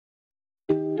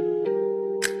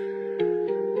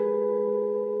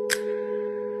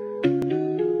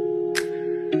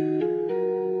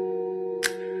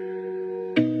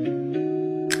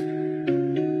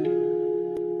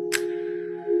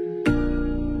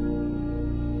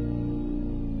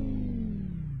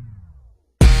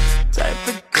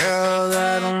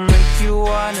that'll make you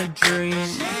wanna dream.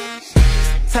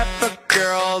 Type of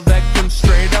girl that can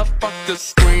straight up off the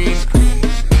screen.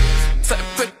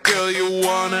 Type of girl you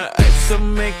wanna ice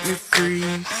and make me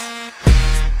freeze.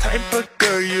 Type of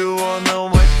girl you wanna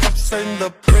wake up in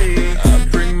the breeze. I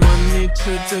bring money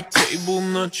to the table,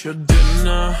 not your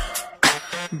dinner.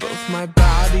 Both my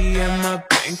body and my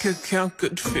bank account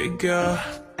could figure.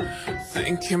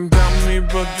 Thinking about me,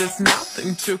 but there's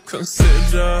nothing to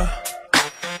consider.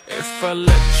 If I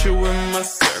let you in my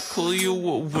circle, you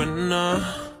a winner.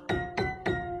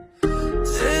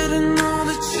 Didn't know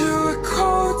that you were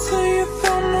cold till you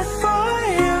found my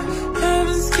fire.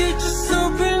 Heaven's gate just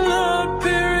open up,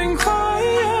 hearing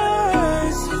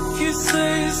quiet. If you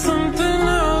say something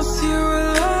else, you're a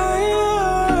liar.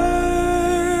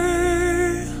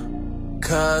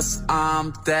 Cause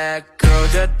I'm that girl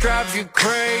that drives you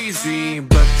crazy,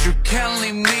 but you can't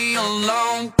leave me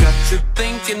alone. Got you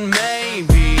thinking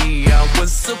maybe I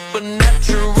was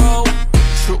supernatural.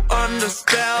 Put you under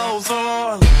spells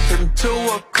or look into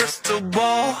a crystal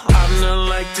ball. I'm not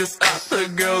like just other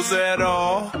girls at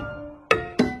all.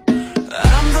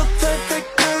 I'm the type of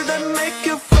girl that make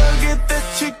you forget that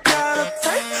you got a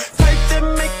type. Type that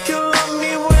make you love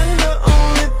me when the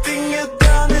only thing you've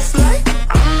done is like.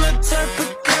 I'm the type of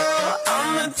girl, I'm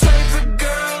the type of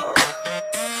girl.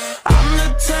 I'm the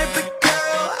type of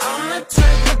girl, I'm the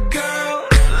type of girl.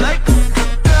 Like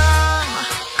da-da-da,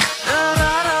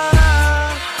 da-da-da-da.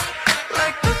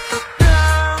 Like da-da-da,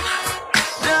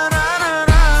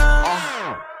 da-da-da-da.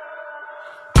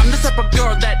 I'm the type of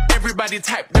girl that everybody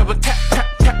type. That would tap, tap,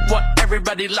 tap what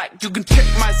everybody like. You can check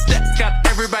my stats, got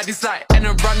everybody's side. And I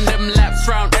run them laps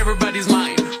round everybody's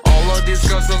mind. All of these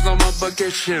girls are on my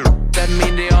vacation. That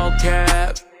mean they all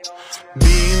cap.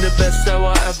 Being the best at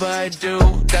whatever I do,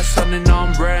 that's something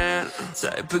on brand.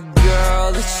 Type of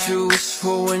girl that you wish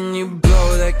for when you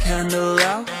blow that candle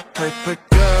out. Type of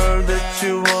girl that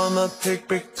you wanna take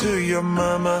back to your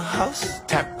mama house.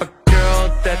 Type of girl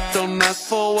that don't ask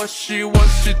for what she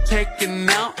wants, she taking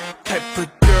out. Type of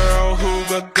girl who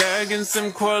got bag and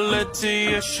some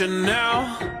quality of Chanel.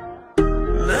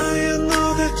 Now you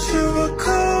know that you were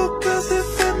cold, cause it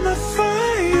fit my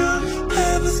fire.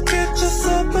 Heaven's gate just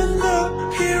opened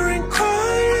up, hearing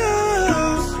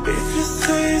quiet. If you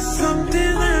say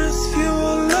something else, you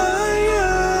a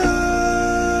liar.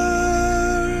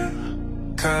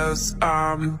 Cause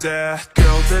I'm that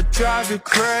girl that drive you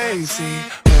crazy,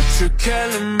 but you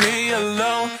killing me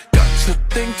alone. Got you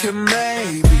thinking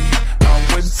maybe I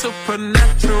went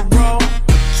supernatural.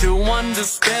 Put you under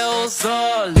spells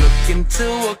or look into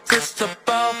a crystal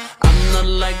ball. I'm not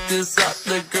like these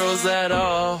other girls at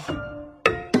all.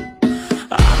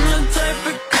 I'm the type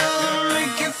of girl that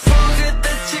make you forget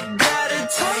that you got it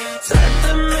tight. Type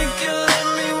that make you let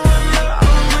me when the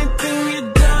only thing you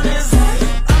done is like.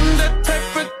 I'm the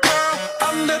type of girl,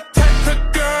 I'm the type of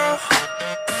girl.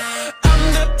 I'm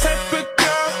the type of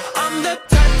girl, I'm the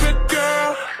type of girl.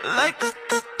 Like